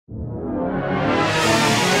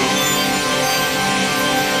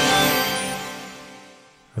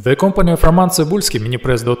The company of RomanTsibulsky,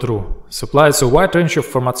 Minipress.ru, supplies a wide range of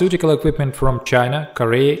pharmaceutical equipment from China,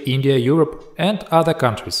 Korea, India, Europe and other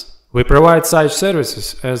countries. We provide such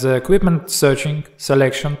services as equipment searching,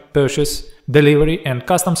 selection, purchase, delivery and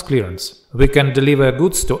customs clearance. We can deliver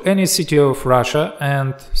goods to any city of Russia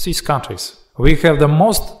and CIS countries. We have the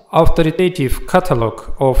most authoritative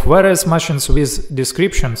catalog of various machines with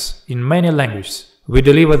descriptions in many languages. We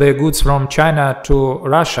deliver the goods from China to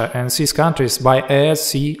Russia and CIS countries by air,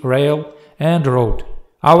 sea, rail and road.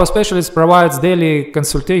 Our specialist provides daily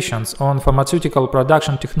consultations on pharmaceutical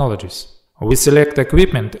production technologies. We select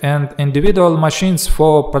equipment and individual machines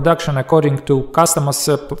for production according to customer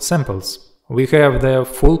samples. We have the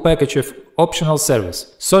full package of optional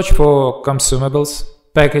service. Search for consumables,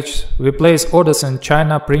 package, we place orders in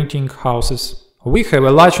China printing houses. We have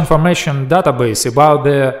a large information database about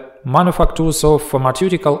the manufacturers of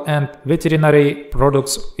pharmaceutical and veterinary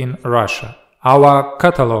products in Russia. Our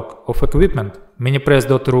catalog of equipment,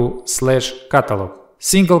 minipress.ru/catalog.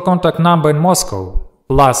 Single contact number in Moscow,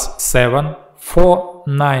 +7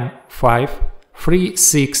 495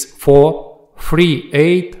 364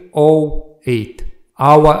 3808.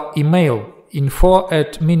 Our email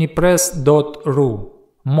info@minipress.ru.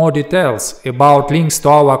 More details about links to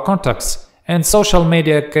our contacts and social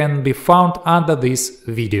media can be found under this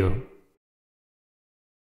video.